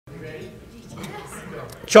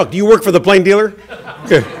Chuck, do you work for the plain dealer?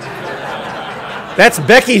 That's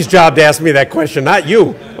Becky's job to ask me that question, not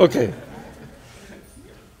you. Okay.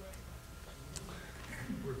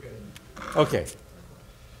 Okay.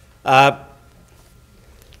 Let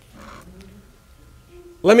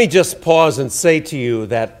me just pause and say to you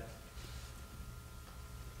that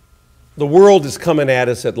the world is coming at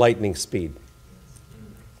us at lightning speed.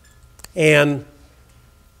 And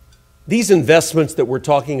these investments that we're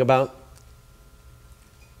talking about,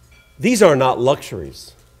 these are not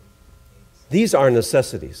luxuries. These are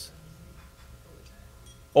necessities.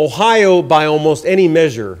 Ohio, by almost any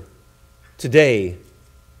measure today,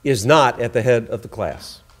 is not at the head of the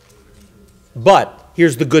class. But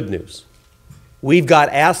here's the good news. We've got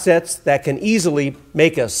assets that can easily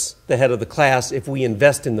make us the head of the class if we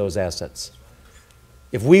invest in those assets.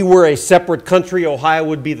 If we were a separate country, Ohio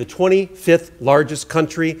would be the 25th largest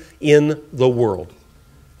country in the world.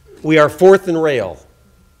 We are fourth in rail.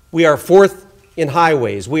 We are fourth in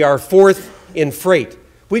highways. We are fourth in freight.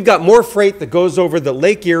 We've got more freight that goes over the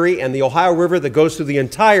Lake Erie and the Ohio River that goes through the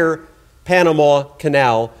entire Panama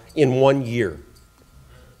Canal in 1 year.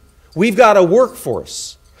 We've got a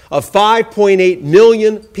workforce of 5.8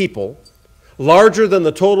 million people, larger than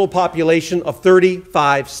the total population of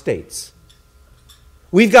 35 states.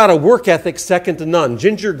 We've got a work ethic second to none.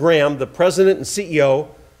 Ginger Graham, the president and CEO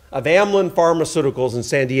of Amlin Pharmaceuticals in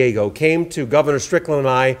San Diego, came to Governor Strickland and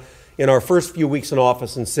I in our first few weeks in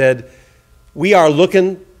office and said, we are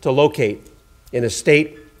looking to locate in a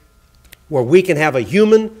state where we can have a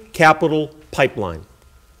human capital pipeline,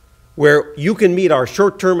 where you can meet our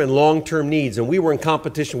short-term and long-term needs. And we were in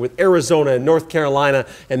competition with Arizona and North Carolina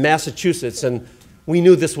and Massachusetts, and we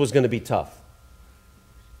knew this was going to be tough.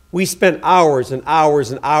 We spent hours and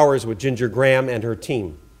hours and hours with Ginger Graham and her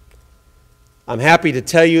team. I'm happy to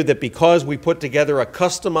tell you that because we put together a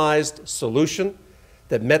customized solution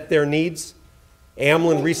that met their needs,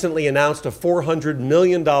 Amlin recently announced a $400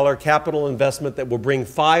 million capital investment that will bring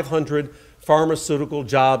 500 pharmaceutical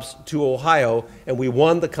jobs to Ohio, and we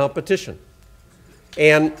won the competition.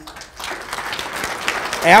 And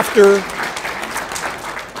after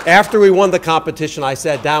we won the competition, I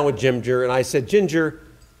sat down with Ginger and I said, Ginger,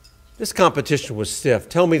 this competition was stiff.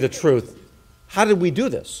 Tell me the truth. How did we do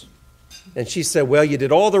this? And she said, well, you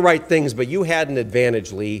did all the right things, but you had an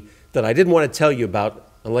advantage, Lee, that I didn't want to tell you about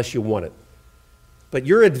unless you won it. But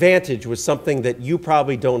your advantage was something that you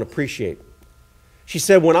probably don't appreciate. She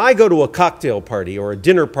said, when I go to a cocktail party or a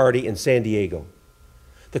dinner party in San Diego,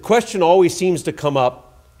 the question always seems to come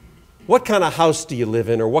up, what kind of house do you live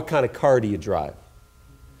in or what kind of car do you drive?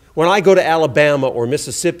 When I go to Alabama or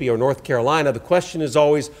Mississippi or North Carolina, the question is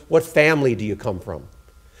always, what family do you come from?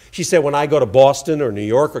 She said, when I go to Boston or New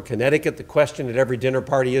York or Connecticut, the question at every dinner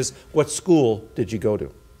party is, what school did you go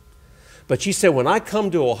to? But she said, when I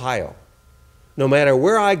come to Ohio, no matter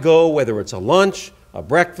where I go, whether it's a lunch, a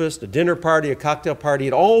breakfast, a dinner party, a cocktail party,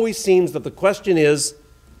 it always seems that the question is,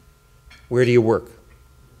 where do you work?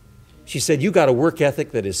 She said, you got a work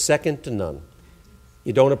ethic that is second to none.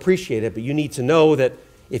 You don't appreciate it, but you need to know that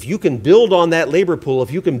if you can build on that labor pool, if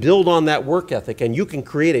you can build on that work ethic, and you can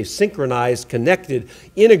create a synchronized, connected,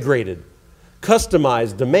 integrated,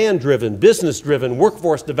 customized, demand-driven, business-driven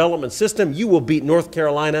workforce development system, you will beat North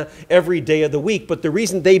Carolina every day of the week. But the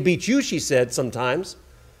reason they beat you, she said sometimes,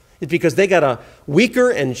 is because they got a weaker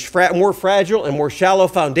and more fragile and more shallow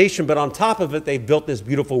foundation, but on top of it, they've built this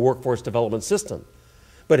beautiful workforce development system.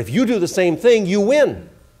 But if you do the same thing, you win,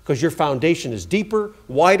 because your foundation is deeper,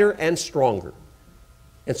 wider, and stronger.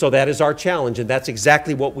 And so that is our challenge, and that's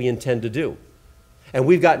exactly what we intend to do. And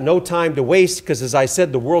we've got no time to waste because, as I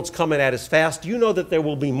said, the world's coming at us fast. You know that there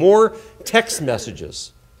will be more text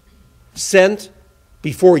messages sent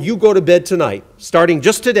before you go to bed tonight, starting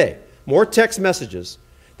just today, more text messages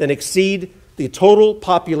than exceed the total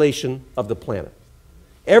population of the planet.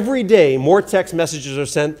 Every day, more text messages are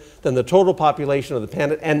sent than the total population of the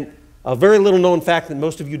planet. And a very little known fact that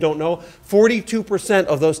most of you don't know, 42%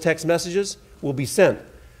 of those text messages will be sent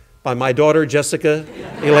by my daughter, Jessica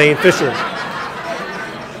Elaine Fisher.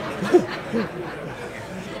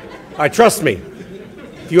 Trust me,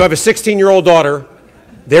 if you have a 16-year-old daughter,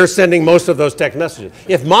 they're sending most of those text messages.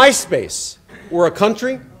 If MySpace were a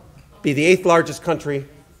country, it'd be the 8th largest country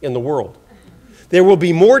in the world. There will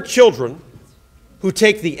be more children who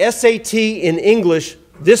take the SAT in English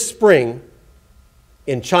this spring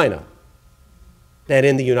in China than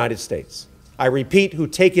in the United States. I repeat, who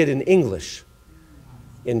take it in English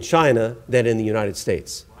in China than in the United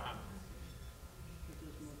States.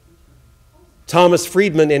 Thomas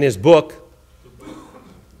Friedman, in his book,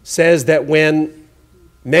 says that when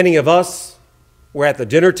many of us were at the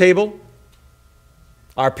dinner table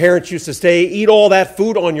Our parents used to say, eat all that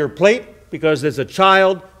food on your plate because there's a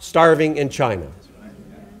child starving in China.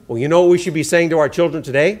 Well, you know what we should be saying to our children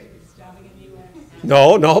today?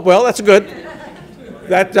 No, well, that's good.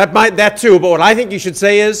 That too, but what I think you should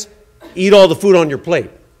say is, eat all the food on your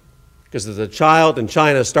plate because there's a child in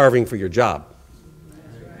China starving for your job.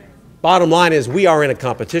 Bottom line is, we are in a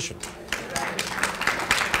competition.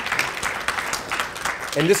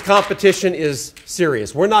 And this competition is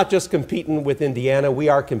serious. We're not just competing with Indiana, we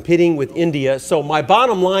are competing with India. So my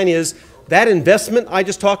bottom line is, that investment I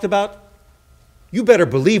just talked about, you better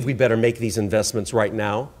believe we better make these investments right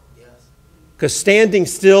now. Because standing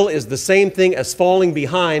still is the same thing as falling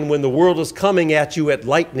behind when the world is coming at you at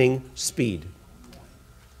lightning speed.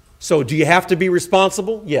 So do you have to be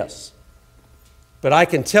responsible? Yes. But I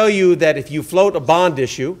can tell you that if you float a bond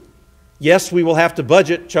issue, yes, we will have to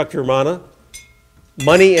budget, Chuck Hermana,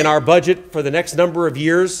 money in our budget for the next number of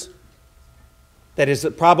years that is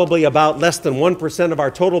probably about less than 1% of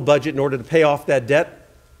our total budget in order to pay off that debt.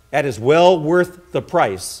 That is well worth the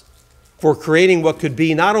price for creating what could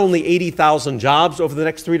be not only 80,000 jobs over the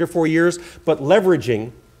next 3 to 4 years, but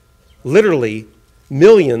leveraging literally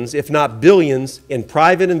millions, if not billions, in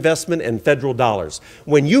private investment and federal dollars.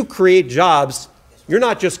 When you create jobs, you're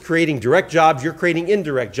not just creating direct jobs, you're creating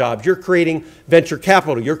indirect jobs, you're creating venture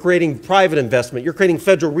capital, you're creating private investment, you're creating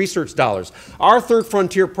federal research dollars. Our Third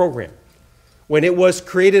Frontier program, when it was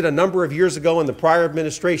created a number of years ago in the prior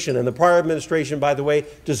administration, and the prior administration, by the way,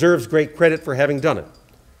 deserves great credit for having done it,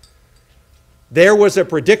 there was a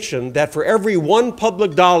prediction that for every one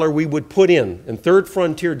public dollar we would put in Third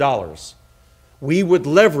Frontier dollars, we would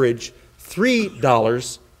leverage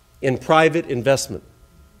 $3 in private investment.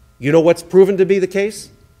 You know what's proven to be the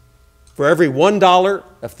case? For every $1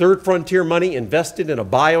 of Third Frontier money invested in a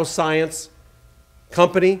bioscience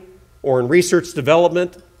company or in research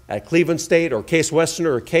development at Cleveland State or Case Western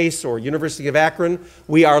or Case or University of Akron,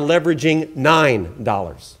 we are leveraging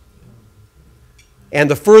 $9. And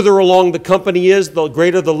the further along the company is, the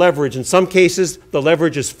greater the leverage. In some cases, the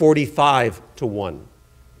leverage is 45 to 1.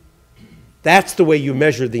 That's the way you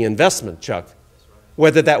measure the investment, Chuck.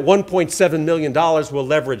 Whether that $1.7 million will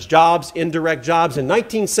leverage jobs, indirect jobs. In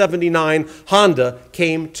 1979, Honda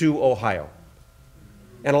came to Ohio.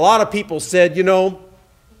 And a lot of people said, you know,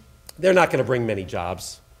 they're not going to bring many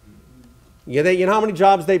jobs. You know how many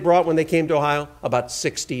jobs they brought when they came to Ohio? About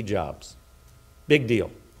 60 jobs. Big deal.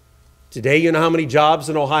 Today, you know how many jobs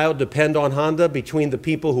in Ohio depend on Honda between the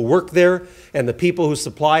people who work there and the people who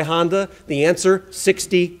supply Honda? The answer,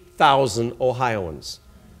 60,000 Ohioans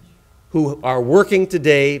who are working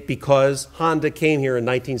today because Honda came here in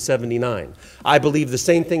 1979. I believe the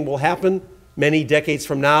same thing will happen many decades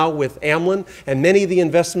from now with Amlin and many of the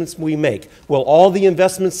investments we make. Will all the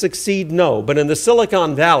investments succeed? No. But in the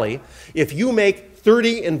Silicon Valley, if you make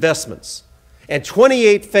 30 investments and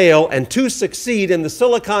 28 fail and 2 succeed, in the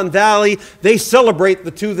Silicon Valley, they celebrate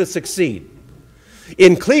the 2 that succeed.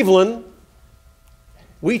 In Cleveland,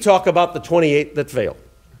 we talk about the 28 that fail.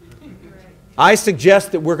 I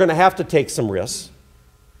suggest that we're going to have to take some risks,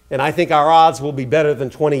 and I think our odds will be better than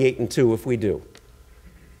 28 and 2 if we do.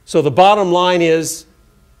 So the bottom line is,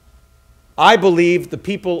 I believe the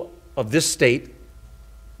people of this state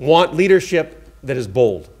want leadership that is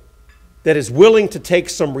bold, that is willing to take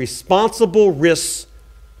some responsible risks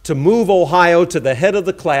to move Ohio to the head of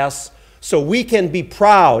the class so we can be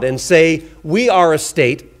proud and say we are a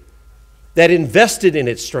state that invested in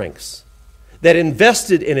its strengths, that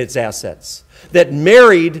invested in its assets, that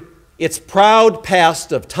married its proud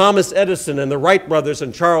past of Thomas Edison and the Wright brothers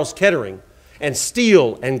and Charles Kettering and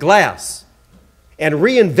steel and glass, and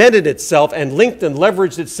reinvented itself and linked and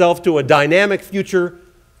leveraged itself to a dynamic future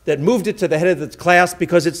that moved it to the head of its class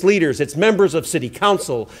because its leaders, its members of city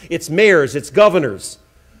council, its mayors, its governors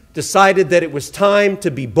decided that it was time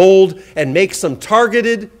to be bold and make some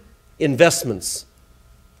targeted investments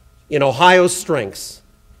in Ohio's strengths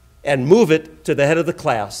and move it to the head of the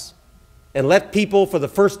class and let people, for the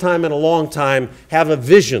first time in a long time, have a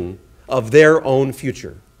vision of their own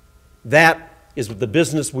future. That is the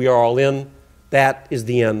business we are all in. That is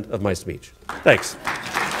the end of my speech. Thanks.